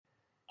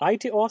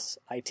aiteos,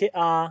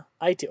 aitea,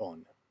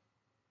 aiteon.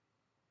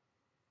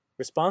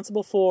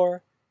 Responsible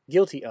for,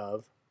 guilty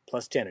of,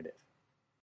 plus genitive.